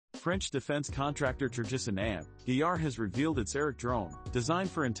French defense contractor Turgis and Gaillard has revealed its Aarok drone, designed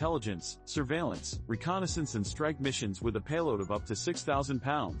for intelligence, surveillance, reconnaissance and strike missions with a payload of up to 6,000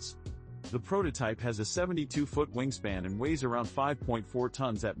 pounds. The prototype has a 72-foot wingspan and weighs around 5.4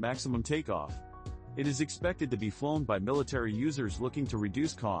 tons at maximum takeoff. It is expected to be flown by military users looking to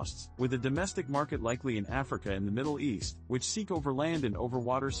reduce costs, with a domestic market likely in Africa and the Middle East, which seek overland and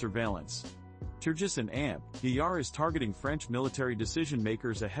overwater surveillance. Turgis and Gaillard is targeting French military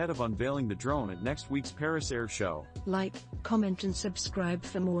decision-makers ahead of unveiling the drone at next week's Paris Air Show. Like, comment and subscribe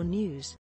for more news.